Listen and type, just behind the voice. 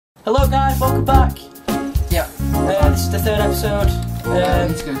Hello guys, welcome back. Yep. This is the third episode. I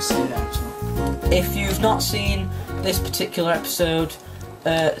need to go see that episode. If you've not seen this particular episode,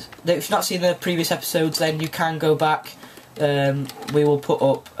 if you've not seen the previous episodes, then you can go back. We will put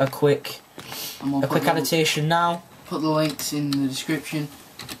up a quick annotation now. Put the links in the description.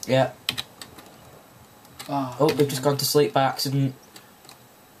 Yeah. Oh, We've just gone to sleep by accident.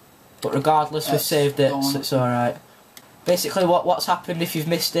 But regardless, we've saved it, so it's alright. Basically, what's happened if you've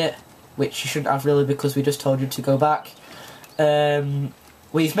missed it, which you shouldn't have really because we just told you to go back.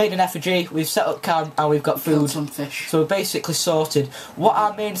 We've made an effigy, we've set up camp, and we've got food. Killed some fish. So we're basically sorted. What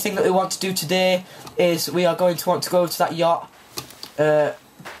our main thing that we want to do today is we are going to want to go to that yacht,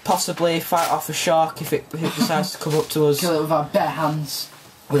 possibly fight off a shark if it decides to come up to us. Kill it with our bare hands.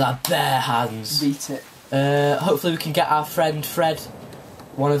 With our bare hands. Beat it. Hopefully we can get our friend Fred,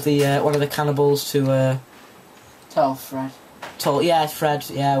 one of the cannibals, to Tell Fred. yeah, Fred.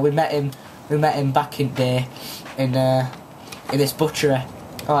 Yeah, we met him back in day in this butchery.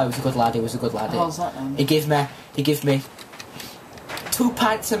 Oh, he was a good lad. He was a good lad. How's that then? He gave me 2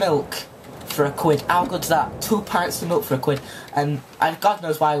 pints of milk for £1. How good's that? 2 pints of milk for £1, and God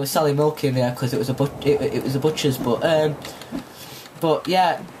knows why I was selling milk in there because it was a butcher's. But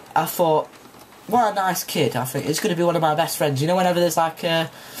yeah, I thought, what a nice kid. I think it's going to be one of my best friends. You know, whenever there's like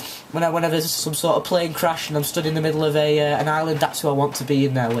whenever there's some sort of plane crash and I'm stood in the middle of an island, that's who I want to be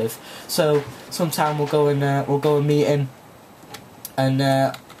in there with. So sometime we'll go and meet him, and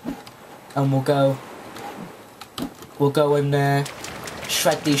we'll go and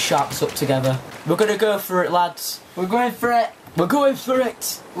shred these sharks up together. We're gonna go for it, lads. We're going for it. We're going for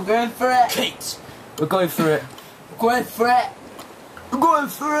it. We're going for it. Kate, we're going for it. We're going for it. We're going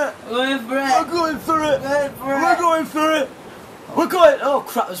for it. We're going for it. We're going for it. We're going for it. We're going. Oh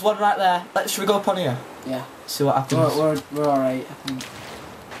crap! There's one right there. Should we go up on here? Yeah. See what happens. We're alright, I think.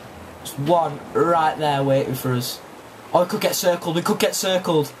 There's one right there waiting for us. Oh, we could get circled. We could get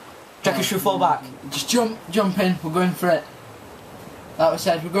circled. Jack, you should fall back. Just jump in. We're going for it. Like we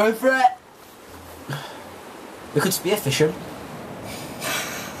said, we're going for it. We could spearfish him.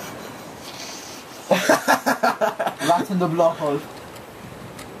 Right in the block hole.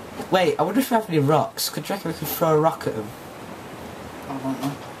 Wait, I wonder if we have any rocks. Could you reckon we could throw a rock at him? I don't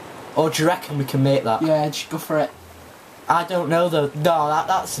know. Or do you reckon we can make that? Yeah, just go for it. I don't know though. No,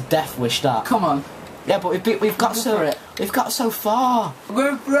 that's a death wish. That. Come on. Yeah, but we've got so far.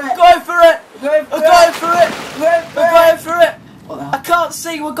 We're going for it. Going for it. We're going for We're going for it. We're going for it. What the I hell? can't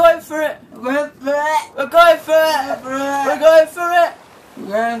see. We're going for it. We're going for it. We're going for it. We're going for it. We're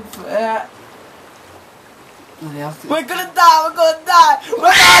going for it. We're gonna die. We're gonna die. We're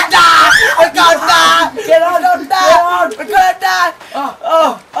gonna die. We're gonna die. Get on, We're gonna die. We're gonna die.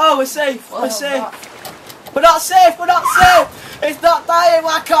 Oh, we're safe. We're safe. We're not safe. We're not safe. It's not dying.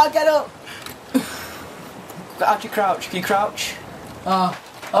 I can't get up. How do you crouch? Can you crouch? Oh,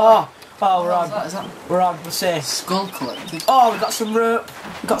 we're on. Is that We're on. We're safe. skull collected? Oh, we've got some rope.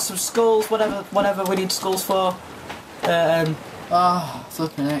 We've got some skulls. Whatever we need skulls for. Oh,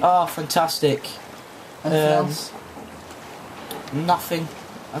 flipping it. Oh, fantastic. Anything else? Nothing.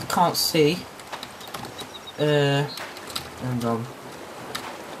 I can't see. Hang on.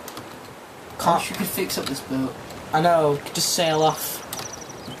 I wish we could fix up this boat. I know. Just sail off.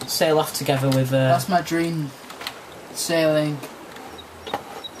 Sail off together with. That's my dream. Sailing.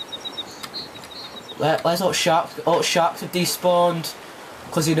 Where's all sharks? All sharks have despawned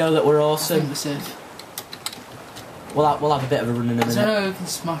because you know that we're I think awesome. we're safe. We'll have a bit of a run in a Is there minute. no way we can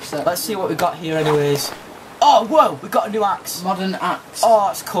smash that? Let's see what we got here, anyways. Oh, whoa! We got a new axe. Modern axe. Oh,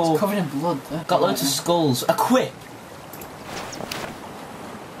 that's cool. It's covered in blood. Though. Got loads of skulls. A quip.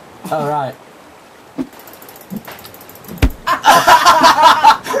 All right.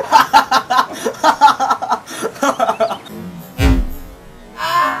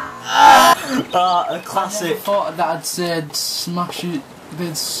 A classic. I thought that I'd said smash it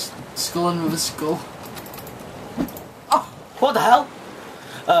with skull in with a skull. What the hell?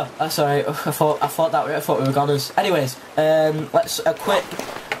 Oh, sorry. I thought we were goners. Anyways, let's equip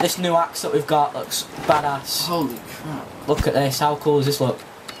this new axe that we've got. Looks badass. Holy crap! Look at this. How cool does this look?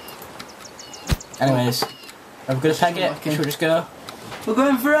 Anyways, are we gonna peg it? Okay. Should we just go? We're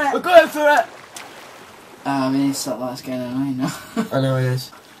going for it. We're going for it. We need to stop that. It's getting annoying now. I know it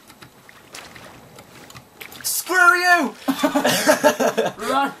is. Screw you!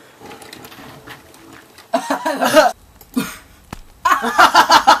 Run!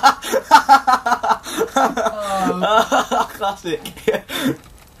 Classic.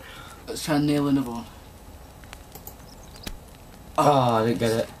 Let's try and nail another one. Oh, I didn't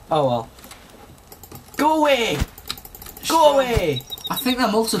get it. Oh well. Go away! Go away! I think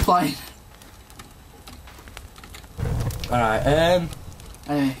they're multiplying. Alright,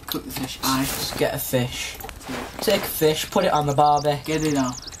 Anyway, cook the fish. Aye. let's get a fish. Take a fish, put it on the barbie. Get it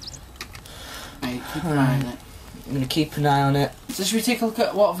on. Right, keep an eye on it. I'm gonna keep an eye on it. So should we take a look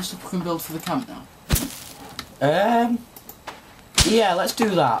at what other stuff we can build for the camp now? Yeah, let's do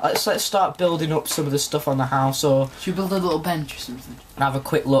that. Let's start building up some of the stuff on the house, or Should we build a little bench or something? have a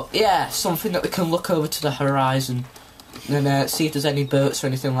quick look. Yeah, something that we can look over to the horizon, and then see if there's any boats or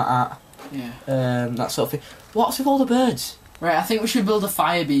anything like that. Yeah. That sort of thing. What's with all the birds? Right, I think we should build a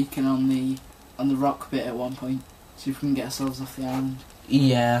fire beacon on the rock bit at one point. See if we can get ourselves off the island.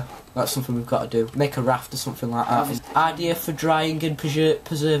 Yeah, that's something we've got to do. Make a raft or something like that. Idea for drying and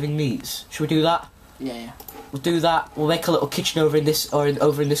preserving meats. Should we do that? Yeah. We'll do that. We'll make a little kitchen over in this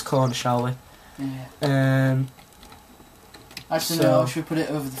over in this corner, shall we? Yeah. Actually, no. Should we put it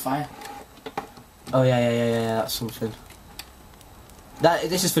over the fire? Oh yeah. That's something.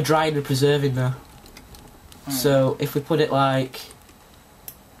 This is for drying and preserving, though. Right. So if we put it like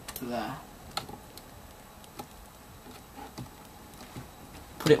there.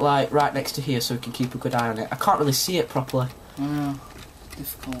 Put it like right next to here, so we can keep a good eye on it. I can't really see it properly.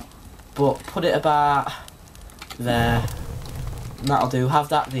 Difficult. But put it about there. That'll do. Have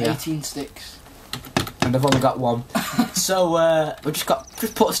that there. 18 sticks. And I've only got one. So we just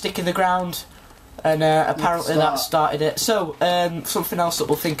put a stick in the ground, and apparently that started it. So something else that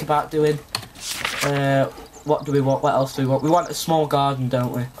we'll think about doing. What do we want? What else do we want? We want a small garden,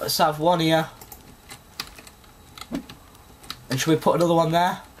 don't we? Let's have one here. And should we put another one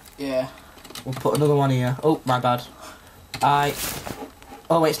there? Yeah. We'll put another one here. Oh, my bad. I.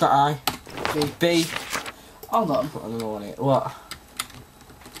 Oh wait, it's not I. B. Hold on. Put another one here. What?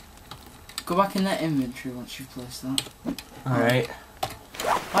 Go back in that inventory once you've placed that. Alright.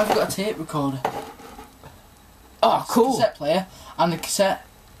 I've got a tape recorder. Oh, cool. Cassette player and the cassette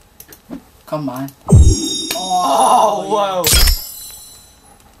combine. Oh, whoa. Yes.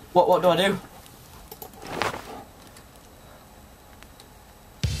 What do I do?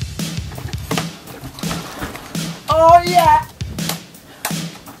 Oh yeah!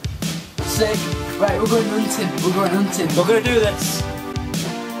 Sick. Right, we're going hunting. We're going hunting. We're gonna do this.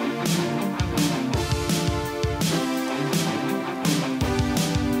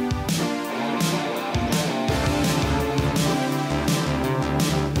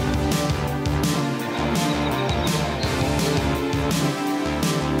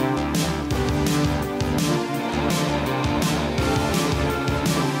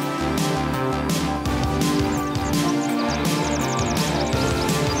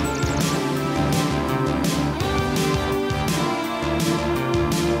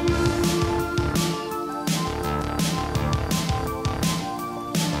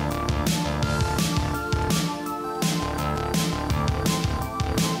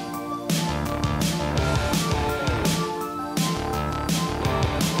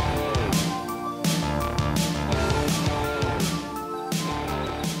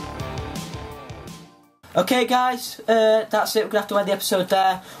 Okay, guys, that's it. We're gonna have to end the episode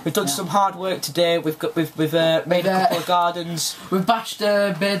there. We've done some hard work today. We've made a couple of gardens. We've bashed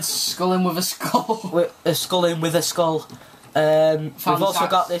a bird's skull in with a skull. A skull in with a skull. We've also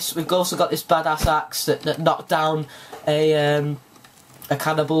got this badass axe that knocked down a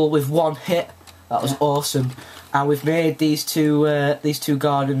cannibal with one hit. That was awesome. And we've made these two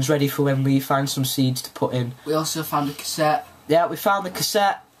gardens ready for when we find some seeds to put in. We also found a cassette. Yeah, we found the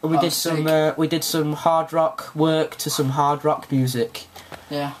cassette. And we did some hard rock work to some hard rock music.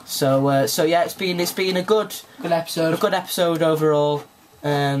 Yeah. So yeah, it's been a good episode. A good episode overall.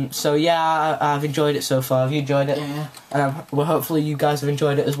 So yeah, I've enjoyed it so far. Have you enjoyed it? Yeah. And well, hopefully you guys have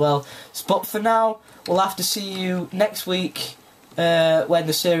enjoyed it as well. But for now, we'll have to see you next week when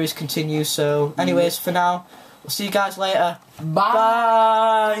the series continues. So, anyways, for now, we'll see you guys later.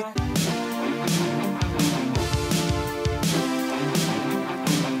 Bye. Bye.